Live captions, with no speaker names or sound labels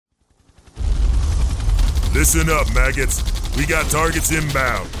Listen up, maggots. We got targets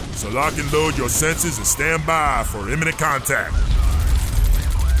inbound, so lock and load your senses and stand by for imminent contact.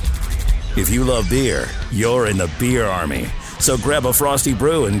 If you love beer, you're in the beer army. So grab a Frosty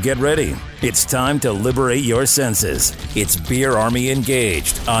Brew and get ready. It's time to liberate your senses. It's Beer Army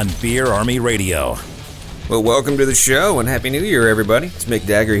Engaged on Beer Army Radio. Well, welcome to the show and Happy New Year, everybody. It's Mick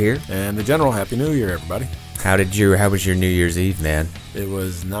Dagger here. And the General, Happy New Year, everybody. How was your New Year's Eve, man? It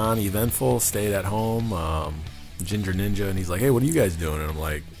was non-eventful, stayed at home. Ginger Ninja, and he's like, hey, what are you guys doing? And I'm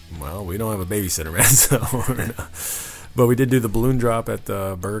like, well, we don't have a babysitter, man. So, but we did do the balloon drop at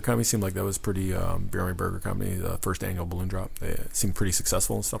the Burger Company. Seemed like that was pretty, Beer Army Burger Company, the first annual balloon drop. It seemed pretty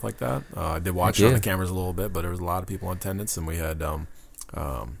successful and stuff like that. I did watch it on the cameras a little bit, but there was a lot of people in attendance, and we had,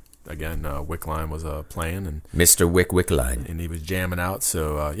 again, Wickline was playing. And Mr. Wickline. And he was jamming out.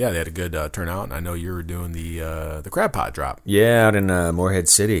 So, they had a good turnout, and I know you were doing the crab pot drop. Yeah, out in Morehead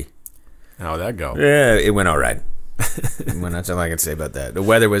City. How'd that go? Yeah, it went all right. That's all I can say about that. The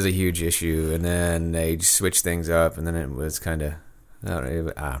weather was a huge issue, and then they switched things up, and then it was kind of...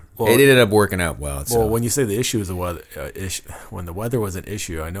 it ended up working out well. So. Well, when you say the issue is the weather, when the weather was an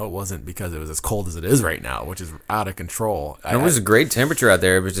issue, I know it wasn't because it was as cold as it is right now, which is out of control. It was a great temperature out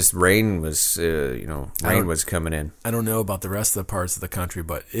there. It was just rain was, rain was coming in. I don't know about the rest of the parts of the country,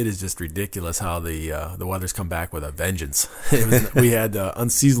 but it is just ridiculous how the weather's come back with a vengeance. We had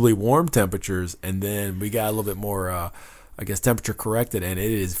unseasonably warm temperatures, and then we got a little bit more. I guess temperature corrected, and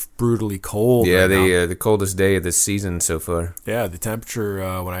it is brutally cold. Yeah, right the coldest day of the season so far. Yeah, the temperature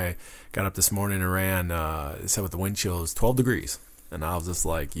when I got up this morning and ran, it said with the wind chill is 12 degrees. And I was just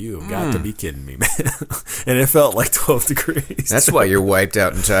like, you've got to be kidding me, man. And it felt like 12 degrees. That's why you're wiped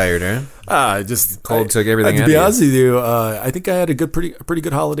out and tired, huh? Just cold took everything out of you. To be honest with you, I think I had a pretty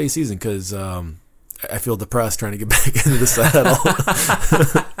good holiday season because I feel depressed trying to get back into the saddle.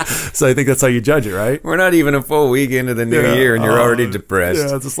 So I think that's how you judge it, right? We're not even a full week into the new year, and you're already depressed.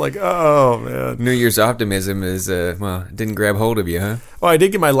 Yeah, it's just like, oh, man. New Year's optimism is, it didn't grab hold of you, huh? Well, I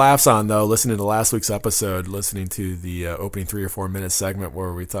did get my laughs on, though, listening to last week's episode, listening to the opening 3 or 4 minute segment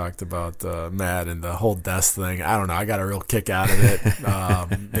where we talked about Matt and the whole desk thing. I don't know. I got a real kick out of it.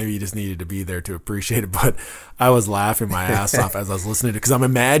 Maybe you just needed to be there to appreciate it, but I was laughing my ass off as I was listening to it because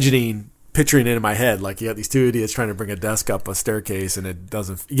I'm picturing it in my head, like you got these two idiots trying to bring a desk up a staircase, and it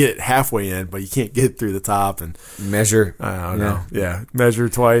doesn't. You get it halfway in, but you can't get through the top and measure. I don't know. Yeah, measure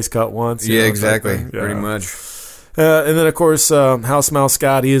twice, cut once. Yeah, exactly. Pretty much. And then of course, House Mouse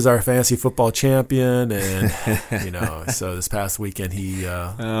Scott, he is our fantasy football champion, and so this past weekend he.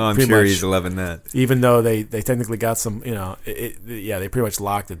 I'm sure he's loving that. Even though they technically got some, they pretty much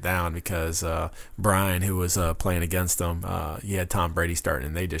locked it down because Brian, who was playing against them, he had Tom Brady starting,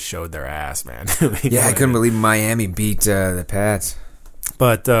 and they just showed their ass, man. I couldn't believe Miami beat the Pats.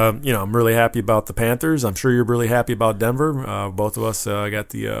 But, I'm really happy about the Panthers. I'm sure you're really happy about Denver. Both of us got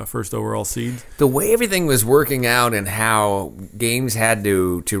the first overall seed. The way everything was working out and how games had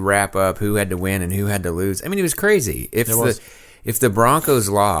to wrap up, who had to win and who had to lose. I mean, it was crazy. If the Broncos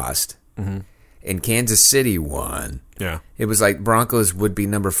lost and Kansas City won, it was like Broncos would be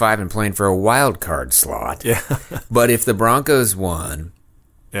number 5 and playing for a wild card slot. Yeah. But if the Broncos won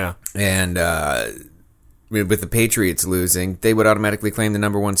and... with the Patriots losing, they would automatically claim the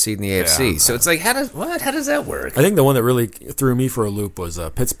number 1 seed in the AFC. So it's like, how does that work? I think the one that really threw me for a loop was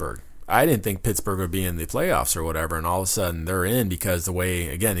Pittsburgh. I didn't think Pittsburgh would be in the playoffs or whatever, and all of a sudden they're in because the way,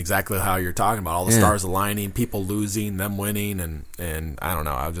 again, exactly how you're talking about, all the stars aligning, people losing, them winning, and I don't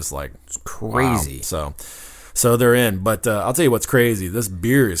know. I was just like, it's crazy. Wow. So they're in, but I'll tell you what's crazy. This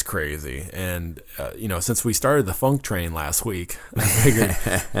beer is crazy, and since we started the funk train last week, I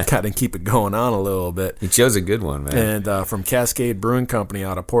figured kind of keep it going on a little bit. You chose a good one, man. And from Cascade Brewing Company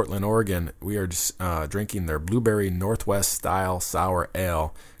out of Portland, Oregon, we are just drinking their Blueberry Northwest Style Sour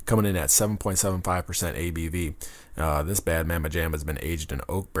Ale, coming in at 7.75% ABV. This bad mamma jam has been aged in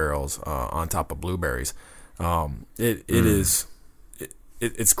oak barrels on top of blueberries. It is.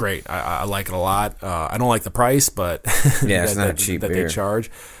 It's great. I like it a lot. I don't like the price, but it's not cheap that beer. They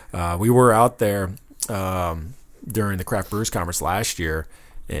charge. We were out there during the Craft Brewers Conference last year,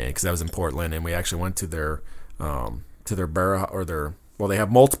 because I was in Portland, and we actually went to their barrel or their. Well, they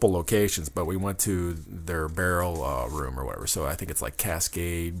have multiple locations, but we went to their barrel room or whatever. So I think it's like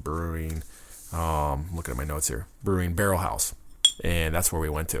Cascade Brewing. Looking at my notes here, Brewing Barrel House, and that's where we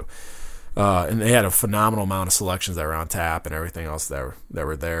went to. And they had a phenomenal amount of selections that were on tap and everything else that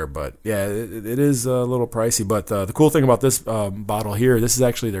were there. But yeah, it is a little pricey. But the cool thing about this bottle here, this is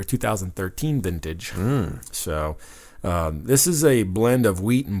actually their 2013 vintage. So this is a blend of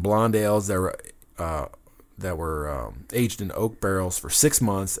wheat and blonde ales that that were aged in oak barrels for 6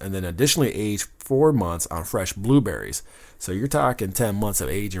 months, and then additionally aged 4 months on fresh blueberries. So you're talking 10 months of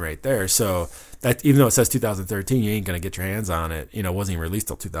aging right there. So that, even though it says 2013, you ain't gonna get your hands on it. It wasn't even released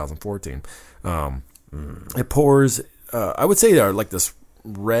till 2014. It pours. I would say they're like this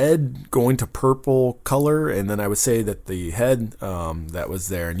red going to purple color, and then I would say that the head that was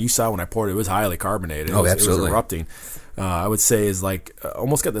there, and you saw when I poured it was highly carbonated. Absolutely. It was erupting. I would say is like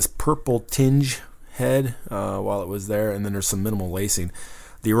almost got this purple tinge head while it was there, and then there's some minimal lacing.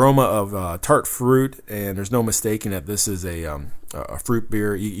 The aroma of tart fruit, and there's no mistaking that this is a fruit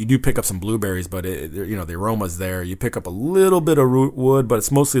beer. You do pick up some blueberries, but the aroma's there. You pick up a little bit of root wood, but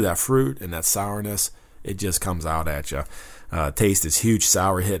it's mostly that fruit and that sourness. It just comes out at you. Taste is huge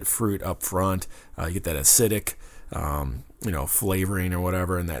sour hit fruit up front. You get that acidic, flavoring or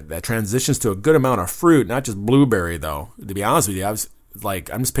whatever, and that transitions to a good amount of fruit, not just blueberry though. To be honest with you, I'm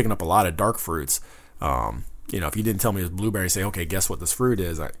just picking up a lot of dark fruits. If you didn't tell me it was blueberry, say, okay, guess what this fruit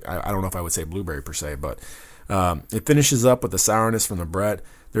is? I don't know if I would say blueberry per se, but it finishes up with the sourness from the Brett.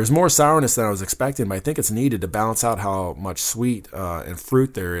 There's more sourness than I was expecting, but I think it's needed to balance out how much sweet and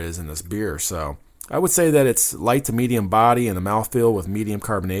fruit there is in this beer. So I would say that it's light to medium body and the mouthfeel with medium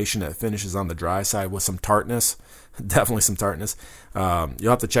carbonation that finishes on the dry side with some tartness. Definitely some tartness. You'll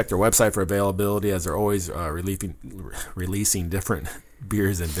have to check their website for availability, as they're always releasing different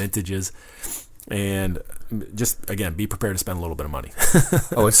beers and vintages. And just, again, be prepared to spend a little bit of money.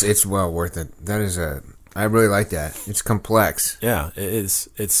 It's well worth it. I really like that. It's complex. Yeah, it is.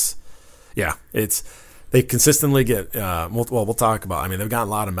 They consistently get, we'll talk about, they've gotten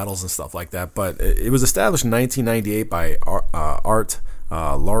a lot of medals and stuff like that, but it was established in 1998 by Art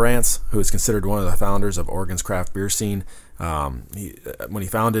Lawrence, who is considered one of the founders of Oregon's craft beer scene. When he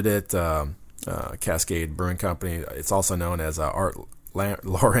founded it, Cascade Brewing Company, it's also known as Art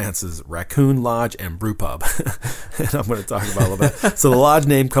Lawrence's Raccoon Lodge and Brew Pub. And I'm going to talk about a little bit. So the lodge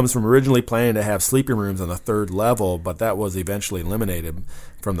name comes from originally planning to have sleeping rooms on the 3rd level, but that was eventually eliminated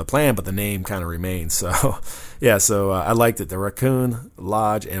from the plan, but the name kind of remains. So, yeah, I liked it. The Raccoon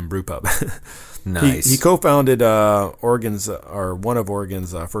Lodge and Brew Pub. Nice. He co-founded one of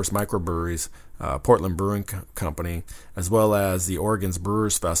Oregon's first microbreweries, Portland Brewing Company, as well as the Oregon's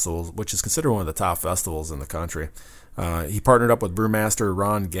Brewers Festival, which is considered one of the top festivals in the country. He partnered up with brewmaster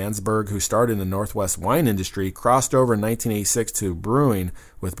Ron Gansberg, who started in the Northwest wine industry, crossed over in 1986 to brewing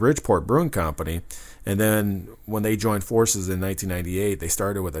with Bridgeport Brewing Company, and then when they joined forces in 1998, they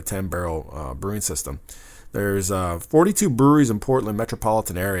started with a 10-barrel brewing system. There's 42 breweries in Portland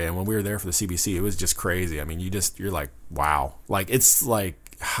metropolitan area, and when we were there for the CBC, it was just crazy. You're like, wow. Like, it's like,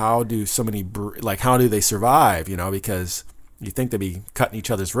 how do so many how do they survive, because you think they'd be cutting each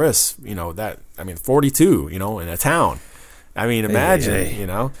other's wrists, 42, in a town. Imagine,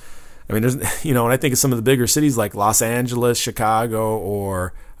 there's, and I think of some of the bigger cities like Los Angeles, Chicago,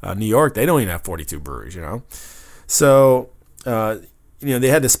 or New York, they don't even have 42 breweries, So, they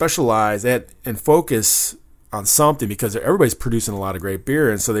had to specialize and focus on something because everybody's producing a lot of great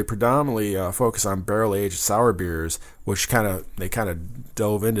beer, and so they predominantly focus on barrel-aged sour beers, which they kind of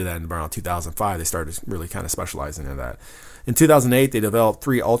dove into that in around 2005. They started really kind of specializing in that. In 2008, they developed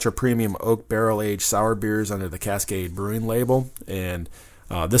 3 ultra-premium oak barrel-aged sour beers under the Cascade Brewing label, and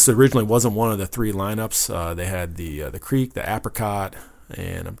this originally wasn't one of the 3 lineups. They had the Creek, the Apricot,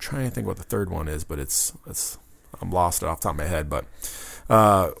 and I'm trying to think what the third one is, but I'm lost off the top of my head. But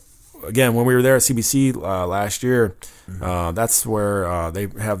again, when we were there at CBC last year, that's where they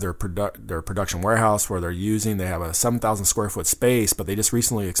have their production warehouse where they're using. They have a 7,000 square foot space, but they just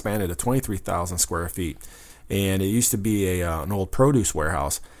recently expanded to 23,000 square feet. And it used to be an old produce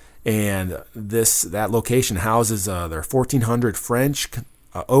warehouse. And that location houses their 1,400 French,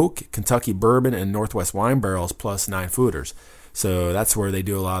 oak, Kentucky bourbon, and Northwest wine barrels, plus 9 fooders. So that's where they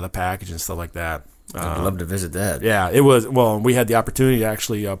do a lot of the packaging and stuff like that. I'd love to visit that. Yeah, it was. Well, we had the opportunity to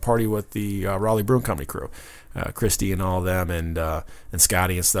actually party with the Raleigh Brewing Company crew, Christy and all of them, and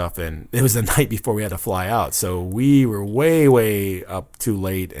Scotty and stuff. And it was the night before we had to fly out, so we were way up too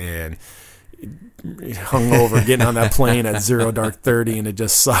late and hung over getting on that plane at 0 dark 30, and it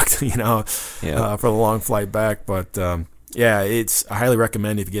just sucked, for the long flight back. But I highly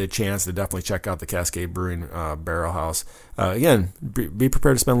recommend if you get a chance to definitely check out the Cascade Brewing Barrel House. Again, be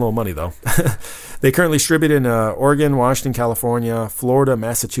prepared to spend a little money, though. They currently distribute in Oregon, Washington, California, Florida,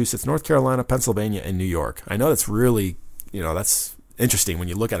 Massachusetts, North Carolina, Pennsylvania, and New York. I know that's really, that's interesting when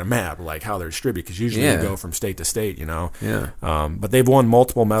you look at a map, like how they're distributed, because usually you go from state to state, But they've won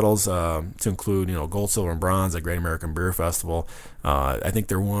multiple medals to include, gold, silver, and bronze at Great American Beer Festival. I think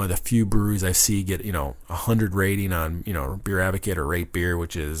they're one of the few breweries I see get, 100 rating on, Beer Advocate or Rate Beer,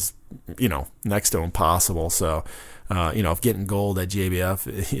 which is next to impossible. So, if getting gold at GABF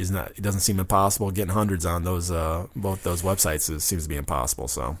it doesn't seem impossible. Getting hundreds on those both those websites seems to be impossible.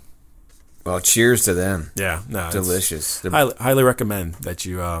 So, well, cheers to them. Yeah, no, delicious. Highly recommend that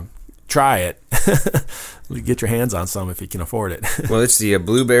you try it. Get your hands on some if you can afford it. Well, it's the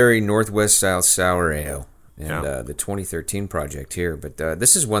Blueberry Northwest Style Sour Ale, and the 2013 project here. But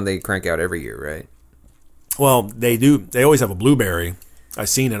this is one they crank out every year, right? Well, they do. They always have a blueberry. I've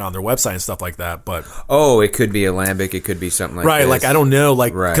seen it on their website and stuff like that. But it could be a lambic. It could be something like right. This. Like I don't know.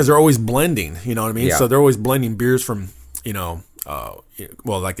 Like because they're always blending. You know what I mean? Yeah. So they're always blending beers from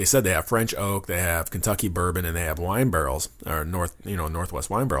like they said, they have French oak, they have Kentucky bourbon, and they have wine barrels or Northwest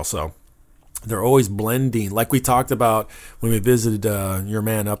wine barrels. So they're always blending, like we talked about when we visited your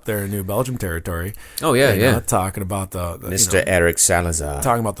man up there in New Belgium territory. Oh yeah, talking about the Mr. Eric Salazar,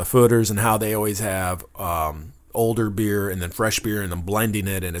 talking about the footers and how they always have older beer and then fresh beer and then blending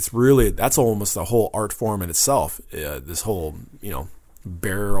it, and that's almost a whole art form in itself. This whole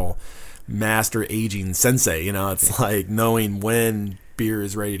barrel master aging sensei, it's like knowing when beer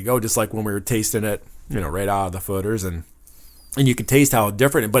is ready to go, just like when we were tasting it, right out of the footers, and you can taste how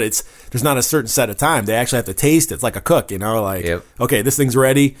different, but there's not a certain set of time. They actually have to taste it. It's like a cook, okay, this thing's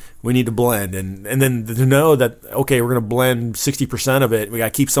ready, we need to blend, and then to know that, okay, we're going to blend 60% of it, we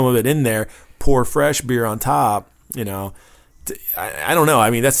got to keep some of it in there, pour fresh beer on top, I don't know. I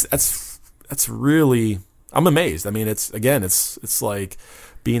mean, that's really, I'm amazed. I mean, it's like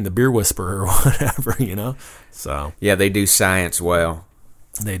being the beer whisperer or whatever, So yeah, they do science well.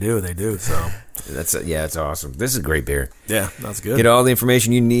 They do. So it's awesome. This is a great beer. Yeah, that's good. Get all the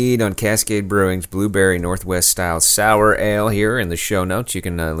information you need on Cascade Brewing's Blueberry Northwest Style Sour Ale here in the show notes. You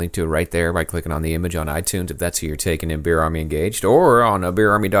can link to it right there by clicking on the image on iTunes if that's who you're taking in Beer Army Engaged, or on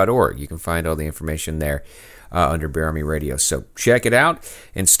beerarmy.org. You can find all the information there. Under Beer Army Radio. So check it out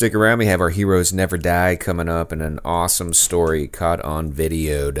and stick around. We have our Heroes Never Die coming up and an awesome story caught on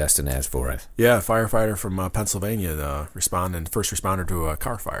video Dustin has for us. Yeah, firefighter from Pennsylvania, first responder to a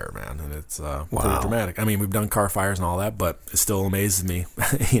car fire, man. And it's pretty dramatic. I mean, we've done car fires and all that, but it still amazes me.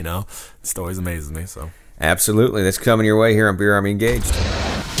 It still always amazes me. So absolutely. That's coming your way here on Beer Army Engaged.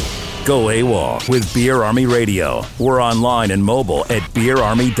 Go AWOL with Beer Army Radio. We're online and mobile at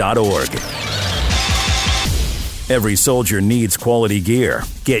beerarmy.org. Every soldier needs quality gear.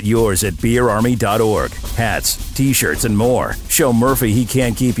 Get yours at beerarmy.org. Hats, t-shirts, and more. Show Murphy he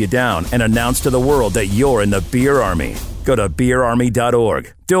can't keep you down and announce to the world that you're in the Beer Army. Go to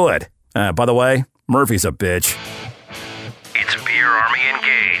beerarmy.org. Do it. By the way, Murphy's a bitch. It's Beer Army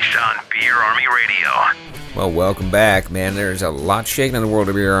Engaged on Beer Army Radio. Well, welcome back, man. There's a lot shaking in the world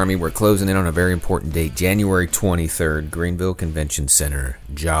of Beer Army. We're closing in on a very important date, January 23rd, Greenville Convention Center,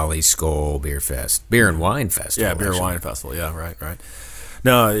 Jolly Skull Beer Fest. Beer and Wine Festival. Yeah, Beer and Wine Festival. Yeah, right.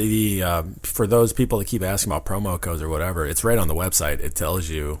 No, for those people that keep asking about promo codes or whatever, it's right on the website. It tells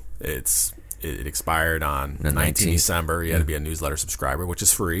you it expired on 19 December. You had to be a newsletter subscriber, which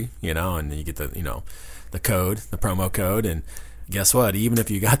is free, and you get the code, the promo code, and guess what? Even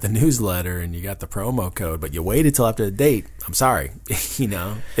if you got the newsletter and you got the promo code, but you waited till after the date, I'm sorry.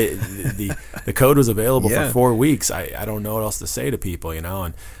 The code was available for 4 weeks. I don't know what else to say to people, and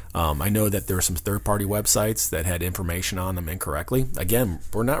I know that there were some third-party websites that had information on them incorrectly. Again,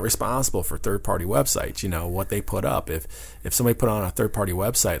 we're not responsible for third-party websites, what they put up. If somebody put on a third-party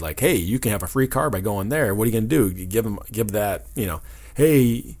website like, hey, you can have a free car by going there, what are you going to do? You give that,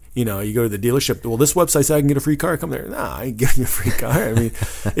 hey, you go to the dealership. Well, this website says I can get a free car. Come there. Nah, I ain't giving you a free car. I mean,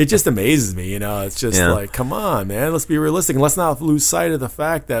 it just amazes me. It's just like, come on, man. Let's be realistic. And let's not lose sight of the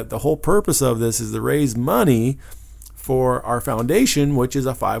fact that the whole purpose of this is to raise money for our foundation, which is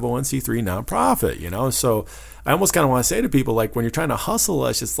a 501c3 nonprofit, So I almost kind of want to say to people, like, when you're trying to hustle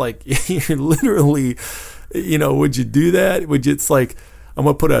us, it's like, you're literally, would you do that? It's like, I'm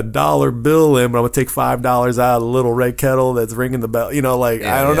going to put a $1 bill in, but I'm going to take $5 out of the little red kettle that's ringing the bell. I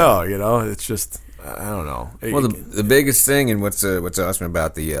don't know. It's just, I don't know. Well, the biggest thing, and what's awesome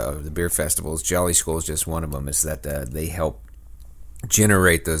about the beer festivals, Jolly Skull is just one of them, is that they help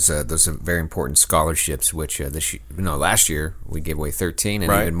generate those very important scholarships, which last year we gave away 13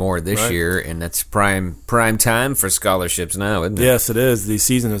 and even more this year, and that's prime time for scholarships now, isn't it? Yes, it is. The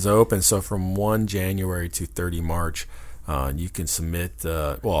season is open, so from 1 January to 30 March, you can submit,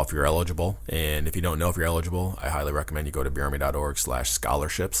 if you're eligible. And if you don't know if you're eligible, I highly recommend you go to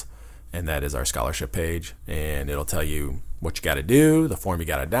beerarmy.org/scholarships. And that is our scholarship page. And it'll tell you what you got to do, the form you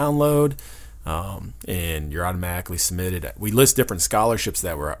got to download, and you're automatically submitted. We list different scholarships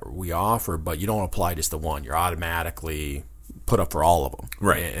that we offer, but you don't apply just to one. You're automatically put up for all of them,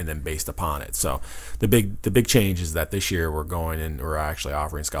 right? And then based upon it. So the big change is that this year we're actually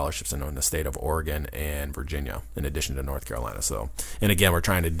offering scholarships in the state of Oregon and Virginia in addition to North Carolina. So, and again, we're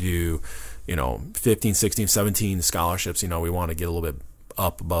trying to do 15, 16, 17 scholarships. We want to get a little bit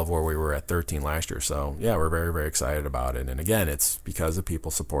up above where we were at 13 last year. So yeah, we're very, very excited about it. And again, it's because of people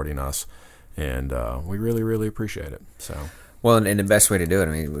supporting us, and we really, really appreciate it. So. Well, and the best way to do it,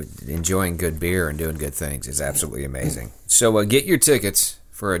 I mean, enjoying good beer and doing good things is absolutely amazing. So get your tickets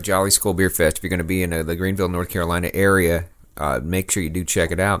for a Jolly Skull Beer Fest. If you're going to be in the Greenville, North Carolina area, make sure you do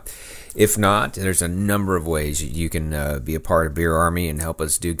check it out. If not, there's a number of ways you can be a part of Beer Army and help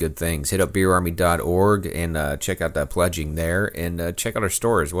us do good things. Hit up beerarmy.org and check out that pledging there, and check out our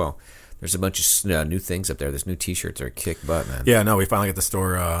store as well. There's a bunch of new things up there. There's new T-shirts that are kick butt, man. Yeah, no, we finally got the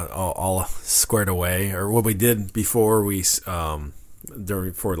store all squared away, or what we did before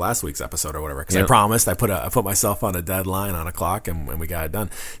for last week's episode or whatever. Because I promised, I put myself on a deadline on a clock, and we got it done.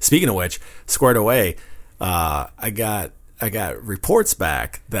 Speaking of which, squared away, I got reports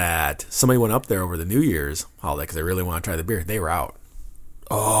back that somebody went up there over the New Year's holiday because they really want to try the beer. They were out.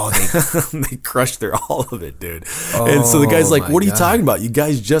 Oh, they crushed through all of it, dude. And so the guy's like, "What are you talking about? You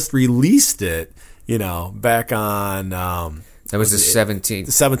guys just released it, back on." That was the 17th.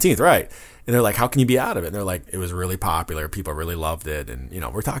 The 17th, right? And they're like, "How can you be out of it?" And they're like, "It was really popular. People really loved it." And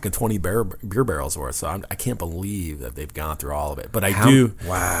we're talking 20 beer barrels worth. So I can't believe that they've gone through all of it. But I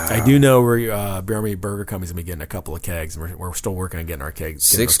do know where Beer Army Burger Company's gonna be getting a couple of kegs, and we're still working on getting our kegs.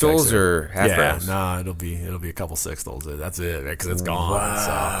 Six stools or half barrels? Yeah, it'll be a couple six stools. That's it, because it's gone.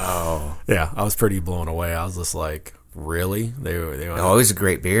 Wow. So, yeah, I was pretty blown away. I was just like, really? They it was a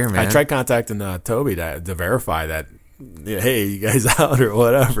great beer, man. I tried contacting Toby to verify that. Hey, you guys out or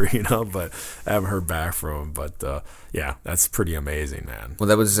whatever, but I haven't heard back from him. But yeah, that's pretty amazing, man. Well,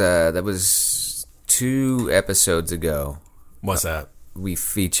 that was 2 episodes ago. What's that? We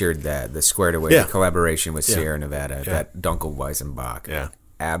featured the Squared Away collaboration with Sierra Nevada, that Dunkel Weizenbach. Yeah,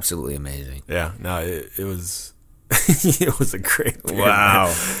 absolutely amazing. Yeah, no, it was. It was a great beer. Wow.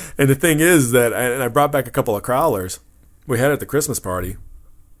 Man. And the thing is that, I brought back a couple of crowlers. We had it at the Christmas party.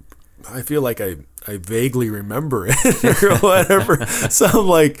 I feel like I vaguely remember it or whatever. So I'm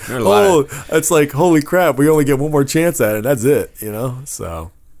like, it's like, holy crap, we only get one more chance at it. That's it,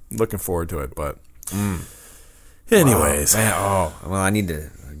 So looking forward to it. But anyways. Wow, man. Well, I need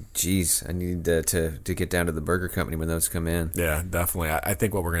to get down to the Burger Company when those come in. Yeah, definitely. I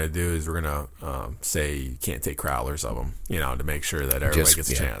think what we're going to do is we're going to say you can't take crowlers of them, to make sure that everybody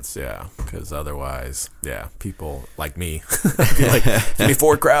gets a chance. Yeah, because otherwise, people like me be like, give me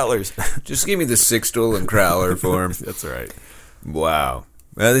 4 crowlers. Just give me the 6-stool and crowler for them. That's right. Wow.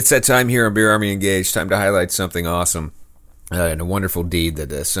 Well, it's that time here on Beer Army Engaged. Time to highlight something awesome and a wonderful deed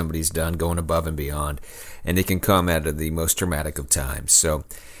that somebody's done, going above and beyond. And it can come out of the most traumatic of times. So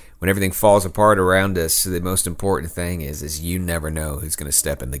when everything falls apart around us, the most important thing is you never know who's going to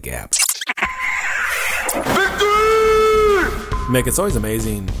step in the gap. Mick, it's always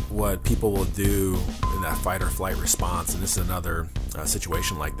amazing what people will do in that fight or flight response, and this is another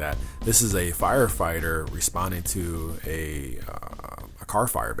situation like that. This is a firefighter responding to a car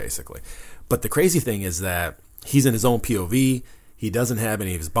fire, basically. But the crazy thing is that he's in his own POV. He doesn't have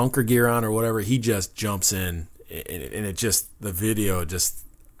any of his bunker gear on or whatever. He just jumps in, and it just, the video just,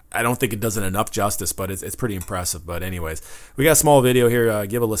 I don't think it does it enough justice, but it's pretty impressive. But anyways, we got a small video here.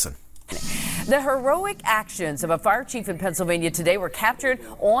 Give a listen. The heroic actions of a fire chief in Pennsylvania today were captured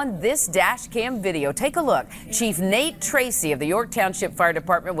on this dash cam video. Take a look. Chief Nate Tracy of the York Township Fire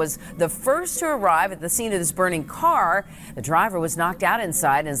Department was the first to arrive at the scene of this burning car. The driver was knocked out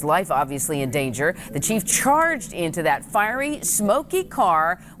inside and his life obviously in danger. The chief charged into that fiery, smoky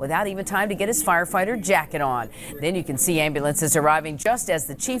car without even time to get his firefighter jacket on. Then you can see ambulances arriving just as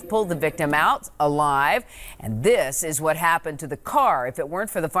the chief pulled the victim out alive. And this is what happened to the car. If it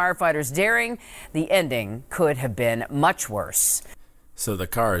weren't for the firefighters daring, the ending could have been much worse. So the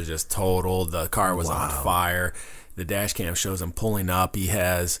car is just totaled. The car was on fire. The dash cam shows him pulling up. He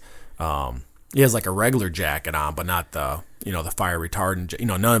has like a regular jacket on, but not the the fire retardant.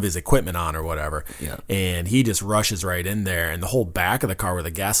 None of his equipment on or whatever. Yeah. And he just rushes right in there, and the whole back of the car where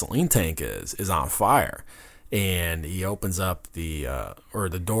the gasoline tank is on fire. And he opens up the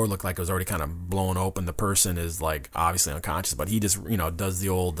door looked like it was already kind of blown open. The person is like obviously unconscious, but he just does the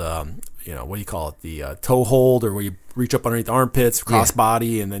old what do you call it, the toe hold, or where you reach up underneath the armpits, cross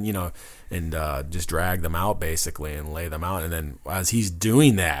body, and then and just drag them out basically and lay them out. And then as he's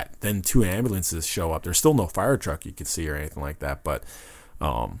doing that, then 2 ambulances show up. There's still no fire truck you can see or anything like that, but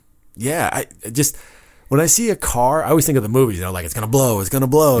I just. When I see a car, I always think of the movies, like it's gonna blow,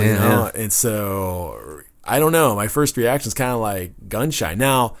 and so I don't know. My first reaction is kind of like gun shy.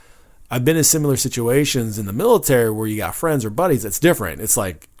 Now, I've been in similar situations in the military where you got friends or buddies. It's different. It's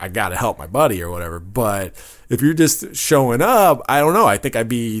like, I got to help my buddy or whatever. But if you're just showing up, I don't know. I think I'd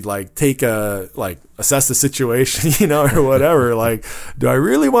be like, assess the situation, or whatever. Like, do I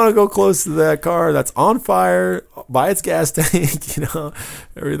really want to go close to that car that's on fire by its gas tank,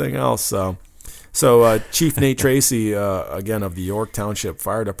 everything else. So Chief Nate Tracy, again, of the York Township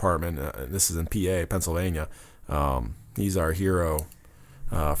Fire Department, this is in PA, Pennsylvania. He's our hero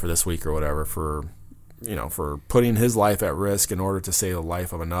for this week or whatever, for putting his life at risk in order to save the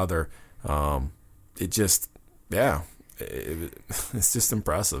life of another. It's just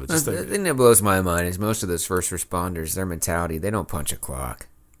impressive. It's just the thing that blows my mind is most of those first responders, their mentality, they don't punch a clock.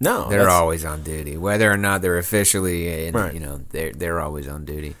 No, they're always on duty, whether or not they're officially, right. They're always on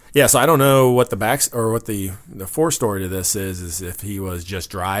duty. Yeah, so I don't know what the forestory to this is if he was just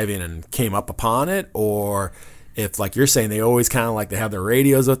driving and came up upon it, or if, like you're saying, they always kind of like they have their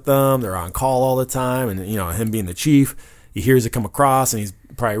radios with them, they're on call all the time, and him being the chief, he hears it come across, and he's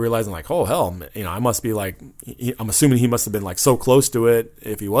probably realizing like, oh hell, I must be like, I'm assuming he must have been like so close to it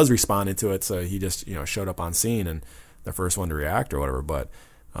if he was responding to it, so he just showed up on scene and the first one to react or whatever, but.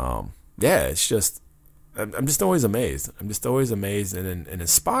 It's just, I'm just always amazed. I'm just always amazed and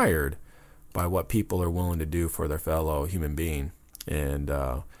inspired by what people are willing to do for their fellow human being. And,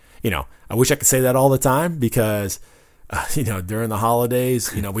 I wish I could say that all the time because, during the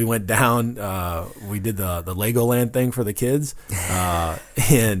holidays, we went down, we did the Legoland thing for the kids,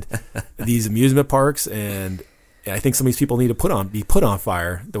 and these amusement parks, and I think some of these people need to be put on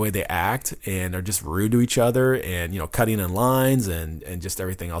fire the way they act, and they're just rude to each other, and cutting in lines and just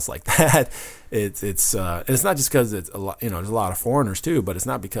everything else like that. It's not just because it's a lot, there's a lot of foreigners too, but it's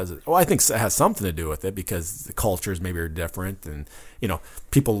not because I think it has something to do with it because the cultures maybe are different, and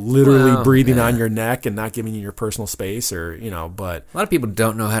people literally breathing on your neck and not giving you your personal space, or but a lot of people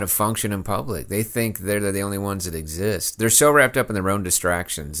don't know how to function in public. They think they're the only ones that exist. They're so wrapped up in their own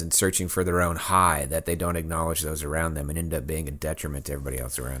distractions and searching for their own high that they don't acknowledge those around them and end up being a detriment to everybody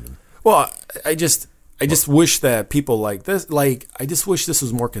else around them. Well, I just wish that people like this, I just wish this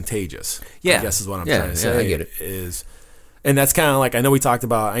was more contagious. Yeah, I guess is what I'm trying to say. I get it. And that's kind of like, I know we talked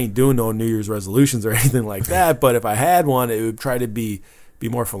about, I ain't doing no New Year's resolutions or anything like that, but if I had one, it would try to be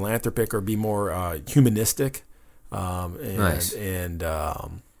more philanthropic or be more humanistic and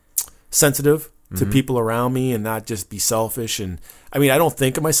sensitive to people around me, and not just be selfish. And I mean, I don't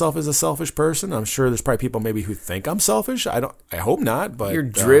think of myself as a selfish person. I'm sure there's probably people maybe who think I'm selfish. I hope not, but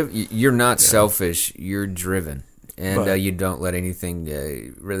you're not selfish. You're driven. And you don't let anything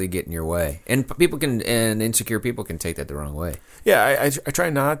really get in your way. And insecure people can take that the wrong way. Yeah, I try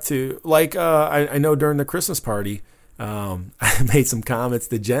not to. Like, I know during the Christmas party, I made some comments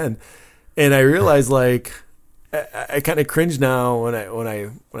to Jen, and I realized, like, I kind of cringe now when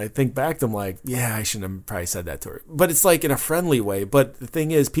I think back to them, like, yeah, I shouldn't have probably said that to her. But it's like in a friendly way. But the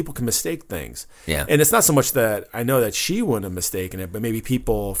thing is, people can mistake things. Yeah. And it's not so much that I know that she wouldn't have mistaken it, but maybe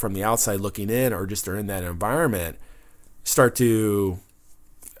people from the outside looking in, or just are in that environment, start to,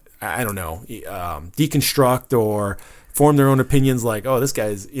 I don't know, deconstruct or form their own opinions, like, oh, this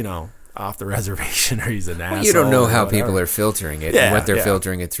guy's, off the reservation, or he's an asshole. You don't know how people are filtering it and what they're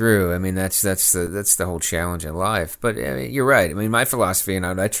filtering it through. I mean, that's the whole challenge in life. But you're right. I mean, my philosophy, and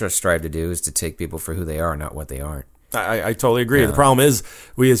I strive to do, is to take people for who they are, not what they aren't. I totally agree. Yeah. The problem is,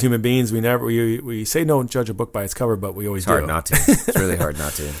 we as human beings, we say don't judge a book by its cover, but we always do. It's hard not to. It's really hard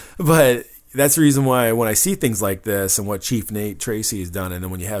not to. But that's the reason why when I see things like this and what Chief Nate Tracy has done, and then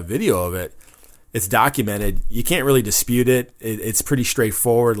when you have video of it, it's documented. You can't really dispute it. It's pretty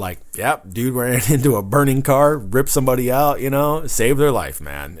straightforward. Like, yep, dude ran into a burning car, ripped somebody out, saved their life,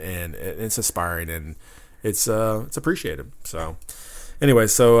 man. And it's inspiring, and it's appreciated. So anyway,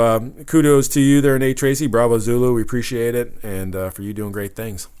 kudos to you there, Nate Tracy. Bravo Zulu. We appreciate it, and for you doing great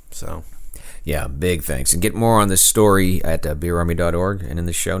things. So. Yeah, big thanks. And get more on this story at beerarmy.org and in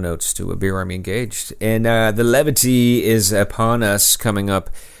the show notes to Beer Army Engaged. And the levity is upon us coming up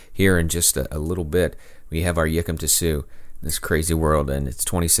here in just a little bit. We have our Yikum to Sue. This crazy world, and it's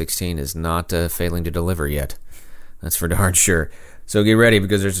 2016 is not failing to deliver yet. That's for darn sure. So get ready,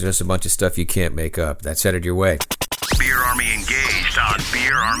 because there's just a bunch of stuff you can't make up. That's headed your way. Beer Army Engaged on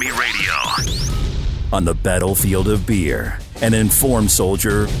Beer Army Radio. On the battlefield of beer, an informed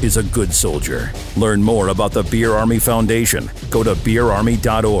soldier is a good soldier. Learn more about the Beer Army Foundation. Go to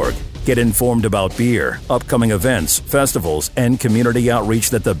beerarmy.org. Get informed about beer, upcoming events, festivals, and community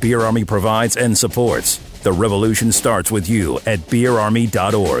outreach that the Beer Army provides and supports. The revolution starts with you at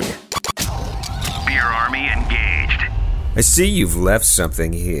beerarmy.org. Beer Army Engaged. I see you've left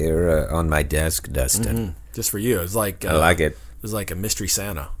something here on my desk, Dustin. Mm-hmm. Just for you. It's like I like it. It's like a mystery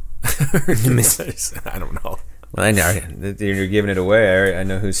Santa. I don't know. Well, I know you're giving it away. I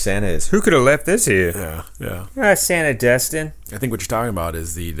know who Santa is. Who could have left this here? Yeah. Santa Dustin. I think what you're talking about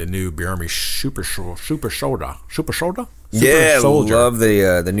is the new Beer Army Super Soda. Yeah, Soldier. love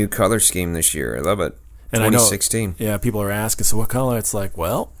the new color scheme this year. I love it. And 2016. I know, people are asking, so what color? It's like,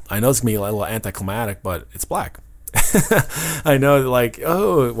 well, I know it's going to be a little anticlimactic, but it's black. I know,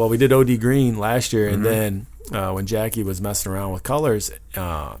 we did OD green last year, and then when Jackie was messing around with colors,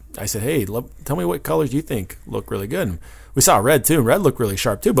 I said, hey, tell me what colors you think look really good. And we saw red, too. Red looked really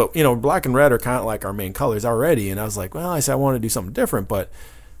sharp, too. But, black and red are kind of like our main colors already. And I was like, I want to do something different. But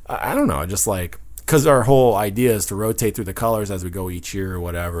I don't know. Just because our whole idea is to rotate through the colors as we go each year or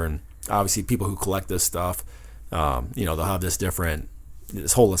whatever. And obviously people who collect this stuff, they'll have this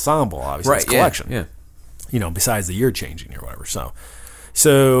whole ensemble, obviously, this collection. Yeah. Besides the year changing or whatever. So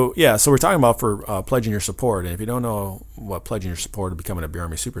we're talking about for pledging your support. And if you don't know what pledging your support or becoming a Beer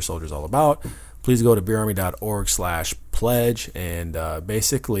Army Super Soldier is all about, please go to beerarmy.org/pledge. And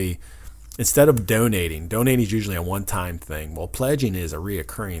basically, instead of donating is usually a one-time thing. Well, pledging is a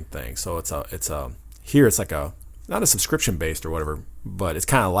reoccurring thing. So it's like not a subscription based or whatever, but it's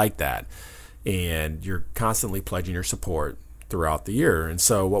kind of like that. And you're constantly pledging your support throughout the year. And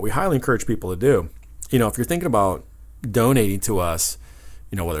so what we highly encourage people to do, if you're thinking about donating to us,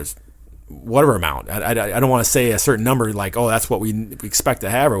 whether it's whatever amount, I don't want to say a certain number like, that's what we expect to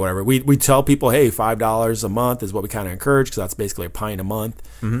have or whatever. We tell people, hey, $5 a month is what we kind of encourage, because that's basically a pint a month,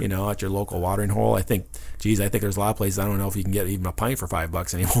 at your local watering hole. I think there's a lot of places, I don't know if you can get even a pint for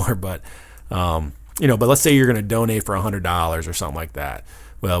 $5 anymore, but but let's say you're going to donate for $100 or something like that.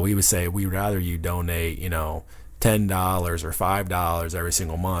 Well, we would say we'd rather you donate, $10 or $5 every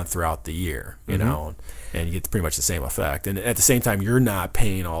single month throughout the year, and you get pretty much the same effect. And at the same time, you're not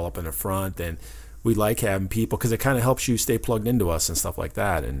paying all up in the front. And we like having people, because it kind of helps you stay plugged into us and stuff like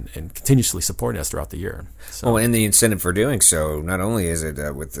that, and continuously supporting us throughout the year. So. Well, and the incentive for doing so, not only is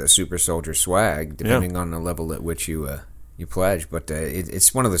it with the Super Soldier swag, depending on the level at which you pledge, but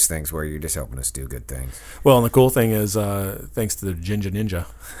it's one of those things where you're just helping us do good things. Well, and the cool thing is, thanks to the Jinja Ninja,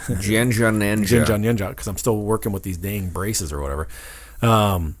 because I'm still working with these dang braces or whatever.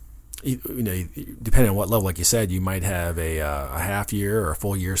 Depending on what level, like you said, you might have a half year or a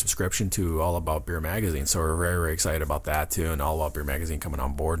full year subscription to All About Beer magazine. So we're very, very excited about that too, and All About Beer magazine coming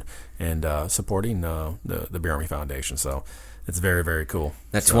on board and supporting the Beer Army Foundation. So it's very, very cool.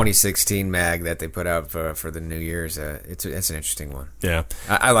 That 2016 mag that they put out for the New Year's, it's an interesting one. Yeah,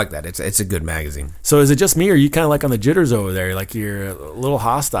 I like that. It's a good magazine. So is it just me, or are you kind of like on the jitters over there? Like you're a little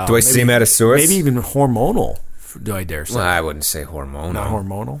hostile? Do I seem out of sorts? Maybe even hormonal. Do I dare say? Well, I wouldn't say hormonal. Not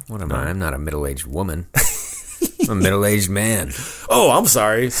hormonal? What am I? I'm not a middle-aged woman. I'm a middle-aged man. Oh, I'm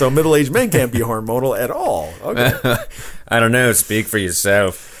sorry. So middle-aged men can't be hormonal at all. Okay. I don't know. Speak for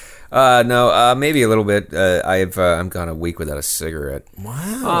yourself. No, maybe a little bit. I'm gone a week without a cigarette.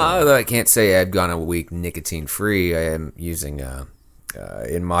 Wow. Although I can't say I've gone a week nicotine-free. I am using,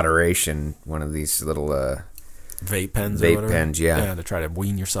 in moderation, one of these little... vape pens, yeah, to try to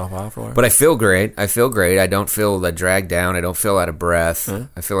wean yourself off. Or but I feel great. I don't feel dragged down. I don't feel out of breath.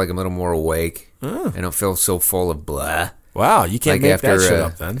 I feel like I'm a little more awake. I don't feel so full of blah. Wow, you can't make that shit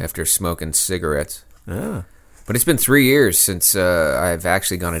up then. After smoking cigarettes. Yeah. But it's been 3 years since I've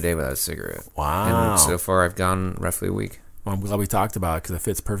actually gone a day without a cigarette. Wow. And so far I've gone roughly a week. Well, I'm glad we talked about it, because it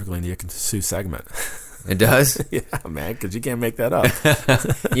fits perfectly in the Yick and Sue segment. It does? Yeah, man, because you can't make that up.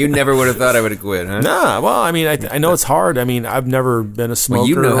 You never would have thought I would have quit, huh? Nah, well, I mean, I know it's hard. I mean, I've never been a smoker. Well,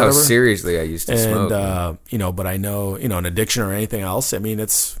 you know or how seriously I used to smoke. But I know, an addiction or anything else, I mean,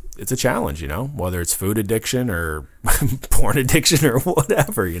 it's a challenge, whether it's food addiction or porn addiction or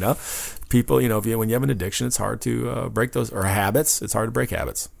whatever, People, when you have an addiction, it's hard to break those, or habits, it's hard to break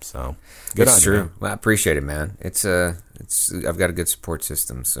habits. So, good on you. It's true. Well, I appreciate it, man. I've got a good support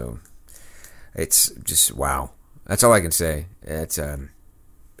system, so... It's just wow. That's all I can say. It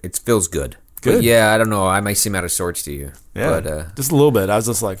feels good. Good. But yeah, I don't know. I might seem out of sorts to you. Yeah, but, just a little bit. I was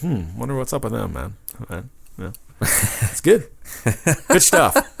just like, wonder what's up with them, man. Yeah, it's good. Good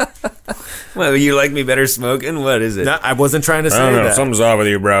stuff. Well, you like me better smoking? What is it? No, I wasn't trying to say that. Something's off with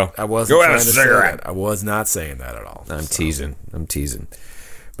you, bro. I wasn't trying to say that. I was not saying that at all. I'm teasing.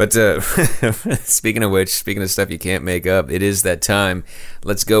 But speaking of stuff you can't make up, it is that time.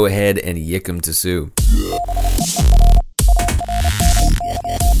 Let's go ahead and yick 'em to Sue.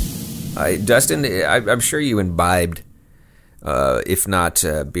 Dustin, I'm sure you imbibed, if not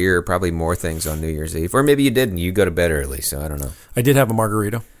beer, probably more things on New Year's Eve. Or maybe you didn't. You go to bed early, so I don't know. I did have a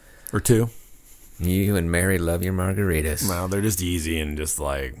margarita or two. You and Mary love your margaritas. Well, they're just easy and just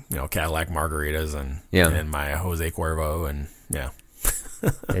like, Cadillac margaritas and my Jose Cuervo and yeah.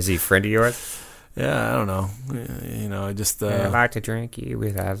 Is he a friend of yours? Yeah, I don't know. I just I like to drink you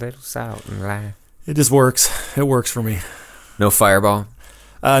with a little salt and lime. It just works. It works for me. No Fireball?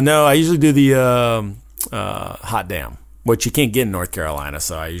 No, I usually do the Hot Damn, which you can't get in North Carolina,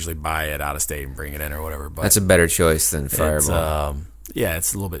 so I usually buy it out of state and bring it in or whatever. But that's a better choice than Fireball.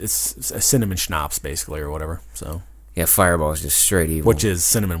 It's a little bit. It's a cinnamon schnapps basically or whatever. So yeah, Fireball is just straight evil. Which is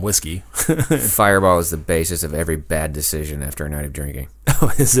cinnamon whiskey. Fireball is the basis of every bad decision after a night of drinking.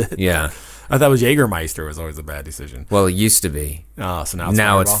 Oh, is it? Yeah. I thought it was Jägermeister was always a bad decision. Well, it used to be. Oh, so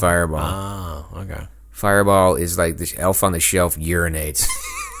now it's Fireball. Oh, okay. Fireball is like the elf on the shelf urinates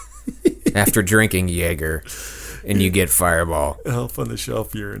after drinking Jaeger, and you get Fireball. Elf on the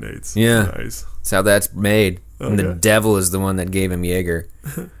shelf urinates. Yeah. Nice. That's how that's made. Okay. And the devil is the one that gave him Jaeger.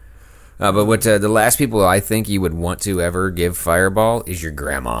 But what the last people I think you would want to ever give Fireball is your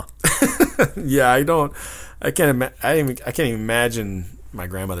grandma. Yeah, I can't even imagine my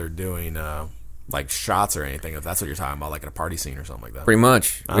grandmother doing like shots or anything, if that's what you're talking about, like at a party scene or something like that. Pretty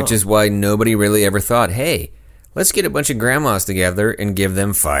much, which is why nobody really ever thought, hey, let's get a bunch of grandmas together and give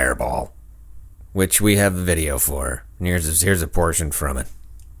them Fireball, which we have a video for. And here's a portion from it.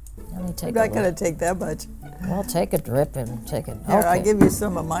 Let me take You're not going to take that much. Well, take a drip and take it. Here, Okay. I'll give you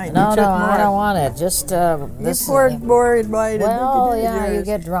some of mine. No, you took more. I don't want it. Just this. You poured more in mine. Well, than you did yeah, yours. you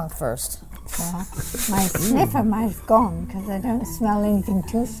get drunk first. My sniffer might gone because I don't smell anything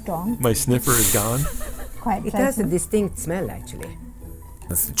too strong. My sniffer is gone. Quite It has a distinct smell, actually.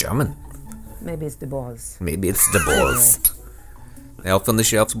 That's the German. Maybe it's the balls. Maybe it's the balls. Elf on the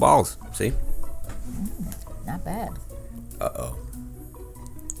shelf's balls. See? Not bad. Uh-oh.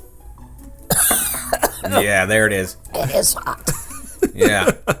 Yeah, there it is. It is hot.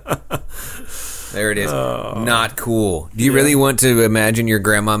 Yeah. There it is. Not cool. Do you really want to imagine your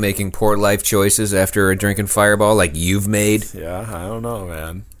grandma making poor life choices after drinking Fireball like you've made? Yeah, I don't know,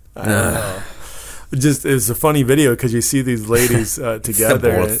 man. I don't know. It's a funny video because you see these ladies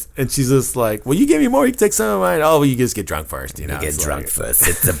together, and she's just like, "Well, you give me more, you can take some of mine." Oh, well, you just get drunk first, you know. You get drunk first.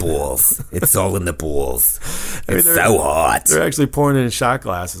 It's the balls. It's all in the balls. It's so hot. They're actually pouring it in shot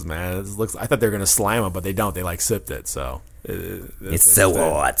glasses, man. It looks. I thought they were gonna slam it, but they don't. They like sipped it, so. It's so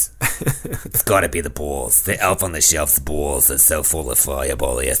hot. It's got to be the balls. The elf on the shelf's balls are so full of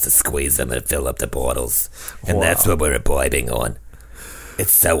Fireball, he has to squeeze them and fill up the bottles, and that's what we're imbibing on.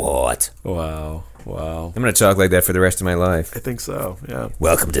 It's so hot. Wow. I'm going to talk like that for the rest of my life. I think so, yeah.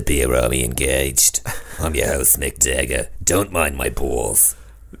 Welcome to Beer Army Engaged. I'm your host, Mick Dagger. Don't mind my balls.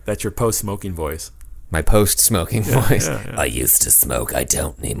 That's your post-smoking voice. My post-smoking voice. Yeah. I used to smoke. I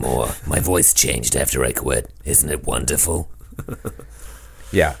don't anymore. My voice changed after I quit. Isn't it wonderful?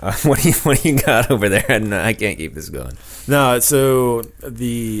 Yeah. What do you got over there? I can't keep this going. No, so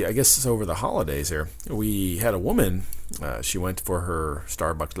I guess it's over the holidays here. We had a woman. She went for her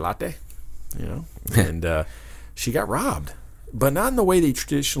Starbucks latte, and she got robbed. But not in the way they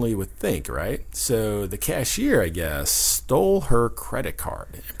traditionally would think, right? So the cashier, I guess, stole her credit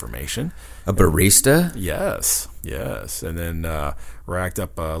card information. A barista? Yes. And then racked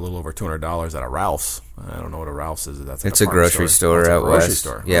up a little over $200 at a Ralph's. I don't know what a Ralph's is. That's like it's a grocery store out west. Grocery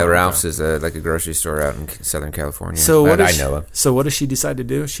store. Yeah, Oh, Ralph's is like a grocery store out in Southern California. So what does she decide to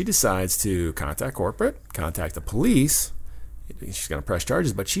do? She decides to contact corporate, contact the police. She's going to press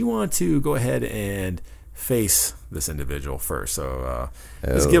charges, but she wanted to go ahead and face this individual first. So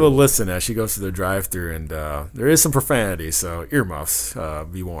let's give a listen as she goes through the drive-thru, and there is some profanity, so earmuffs,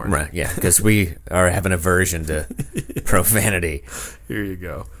 be warned. Right, yeah, because we are having aversion to profanity. Here you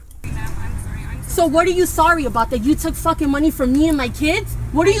go. So what are you sorry about? That you took fucking money from me and my kids?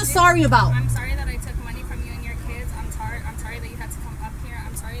 What are you sorry about? I'm sorry that I took money from you and your kids. I'm sorry that you had to come up here.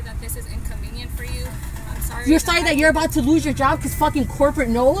 I'm sorry that this is inconvenient for you. I'm sorry. You're sorry that you're about to lose your job because fucking corporate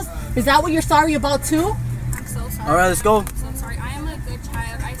knows? Is that what you're sorry about too? I'm so sorry. All right, let's go. I'm so sorry. I am a good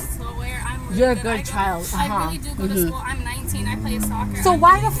child. I swear I'm really You're a good. good child. I really do go to school. I'm 19. I play soccer. So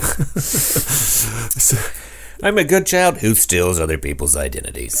why I'm a good child who steals other people's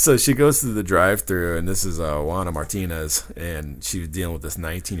identities. So she goes to the drive-thru, and this is Juana Martinez, and she was dealing with this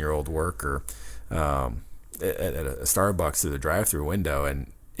 19-year-old worker at a Starbucks through the drive-thru window,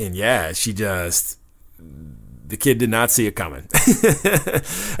 and yeah, the kid did not see it coming.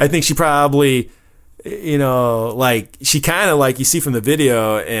 I think she probably, like she kind of like you see from the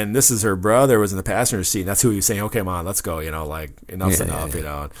video, and this is her brother was in the passenger seat, and that's who he was saying, "Okay, Mom, let's go," like enough's enough,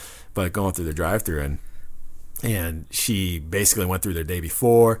 But going through the drive-thru and she basically went through their day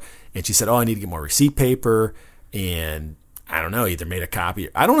before, and she said, "Oh, I need to get more receipt paper." And I don't know, either made a copy.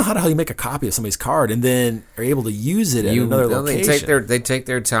 I don't know how the hell you make a copy of somebody's card and then are able to use it at another location. They take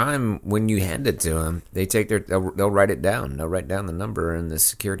their time when you hand it to them. They'll write it down. They'll write down the number and the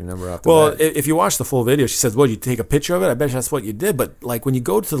security number off the back. If you watch the full video, she says, well, you take a picture of it? I bet that's what you did. But like when you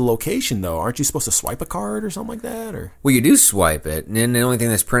go to the location, though, aren't you supposed to swipe a card or something like that? Or Well, you do swipe it, and then the only thing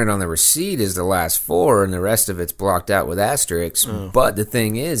that's printed on the receipt is the last 4, and the rest of it's blocked out with asterisks. But the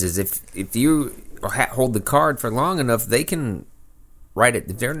thing is if you hold the card for long enough, they can write it.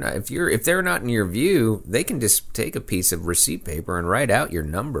 If they're not in your view, they can just take a piece of receipt paper and write out your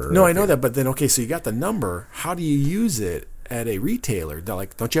number. No, I know that, but then okay, so you got the number. How do you use it at a retailer?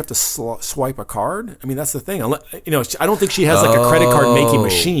 Like, don't you have to swipe a card? I mean, that's the thing. I don't think she has like a credit card making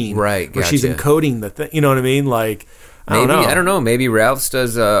machine, right? Where she's encoding the thing. You know what I mean? Like, I don't know. Maybe Ralph's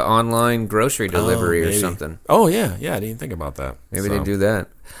does online grocery delivery or something. Oh yeah, I didn't even think about that. Maybe they do that.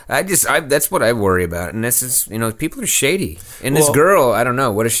 That's what I worry about, and this is, people are shady. And this girl, I don't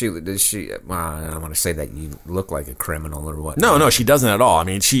know, what is she? Does she? Well, I don't want to say that you look like a criminal or what. No, she doesn't at all. I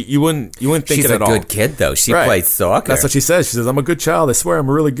mean, you wouldn't think she's it at all. She's a good kid though. She plays soccer. That's what she says. She says, "I'm a good child. I swear, I'm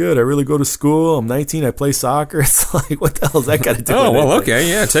really good. I really go to school. I'm 19. I play soccer." It's like, what the hell is that got to do? Oh, with well, anything? okay,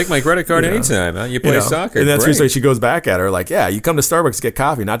 yeah. Take my credit card anytime. Huh? You play soccer, and that's great. usually she goes back at her like, "Yeah, you come to Starbucks to get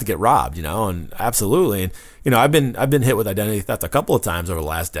coffee, not to get robbed." And absolutely. And I've been hit with identity theft a couple of times over the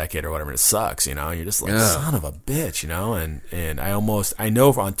last decade or whatever. And it sucks, and you're just like, son of a bitch, And I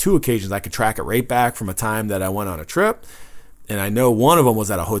know on 2 occasions I could track it right back from a time that I went on a trip, and I know one of them was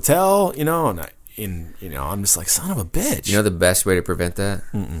at a hotel, and I'm just like, son of a bitch. You know the best way to prevent that?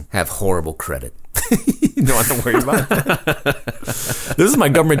 Have horrible credit. You don't have to worry about it. This is my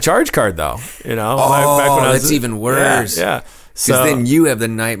government charge card, though. Back when that's even worse. Yeah. Because then you have the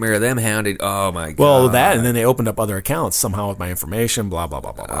nightmare of them hounded. Oh, my God. Well, that, and then they opened up other accounts somehow with my information, blah, blah,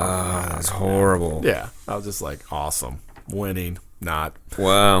 blah, blah, blah. That's horrible. Yeah. I was just like, awesome. Winning, not.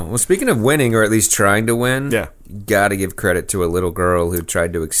 Wow. Well, speaking of winning, or at least trying to win, you got to give credit to a little girl who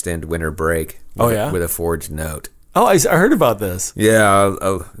tried to extend winter break with a forged note. Oh, I heard about this. Yeah.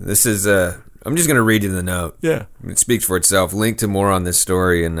 This is... I'm just going to read you the note. Yeah. It speaks for itself. Link to more on this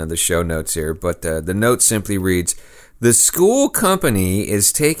story in the show notes here. But the note simply reads, "The school company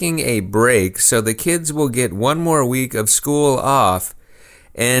is taking a break so the kids will get 1 more week of school off,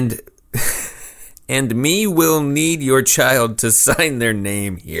 and me will need your child to sign their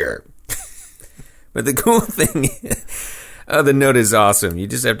name here." But the cool thing is, the note is awesome. You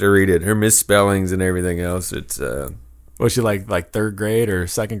just have to read it. Her misspellings and everything else. It's... Was she like 3rd grade or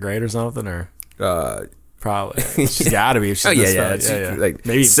 2nd grade or something, or probably? She's got to be. She's yeah. Like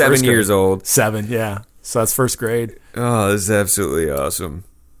maybe 7 years old. 7, yeah. So that's 1st grade. Oh, this is absolutely awesome.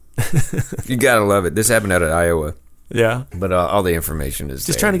 You gotta love it. This happened out of Iowa. Yeah, but all the information is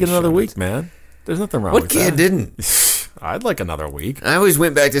just trying to get another week, man. There's nothing wrong. What with kid that. didn't? I'd like another week. I always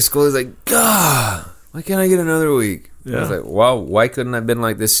went back to school. I was like, God, why can't I get another week? Yeah. I was like, well, why couldn't I have been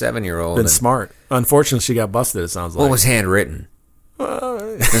like this 7-year-old? Been smart. Unfortunately, she got busted, it sounds like. Well, it was handwritten.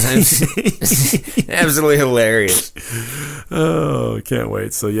 Absolutely hilarious. Oh, can't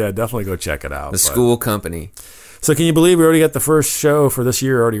wait. So, yeah, definitely go check it out. The school company. So, can you believe we already got the first show for this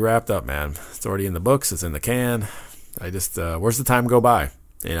year already wrapped up, man? It's already in the books. It's in the can. I just, where's the time go by?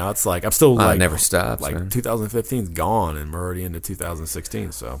 It's like I'm still like it never stops. Like 2015's gone, and we're already into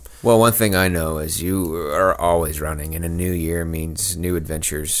 2016. So, well, one thing I know is you are always running, and a new year means new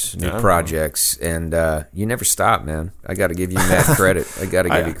adventures, new projects, and you never stop, man. I got to give you mad credit. I got to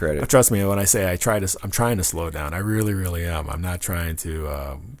give you credit. Trust me when I say I'm trying to slow down. I really, really am. I'm not trying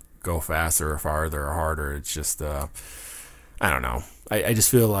to go faster or farther or harder. It's just I don't know. I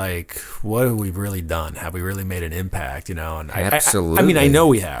just feel like, what have we really done? Have we really made an impact? And absolutely. I know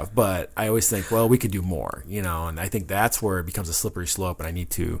we have, but I always think, well, we could do more. And I think that's where it becomes a slippery slope, and I need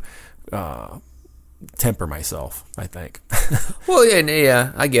to temper myself, I think. Well,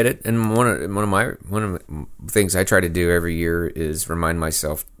 yeah, I get it. And one of the things I try to do every year is remind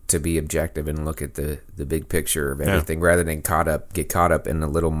myself to be objective and look at the big picture of everything, rather than get caught up in the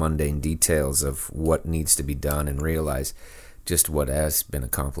little mundane details of what needs to be done, and realize just what has been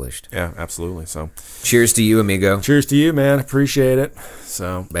accomplished. Yeah, absolutely. So, cheers to you, amigo. Cheers to you, man. Appreciate it.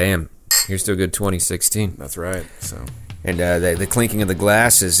 So, bam. Here's to a good 2016. That's right. So, and the clinking of the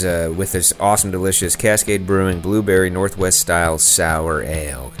glass is with this awesome, delicious Cascade Brewing Blueberry Northwest Style Sour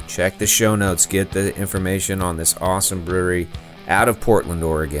Ale. Check the show notes. Get the information on this awesome brewery out of Portland,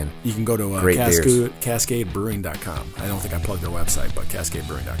 Oregon. You can go to cascadebrewing.com. I don't think I plugged their website, but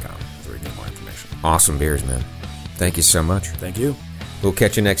cascadebrewing.com is where you get more information. Awesome beers, man. Thank you so much. Thank you. We'll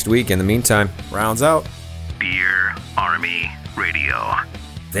catch you next week. In the meantime, rounds out. Beer Army Radio.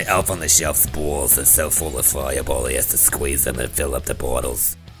 The elf on the shelf's balls are so full of Fireball he has to squeeze them and fill up the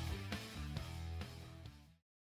bottles.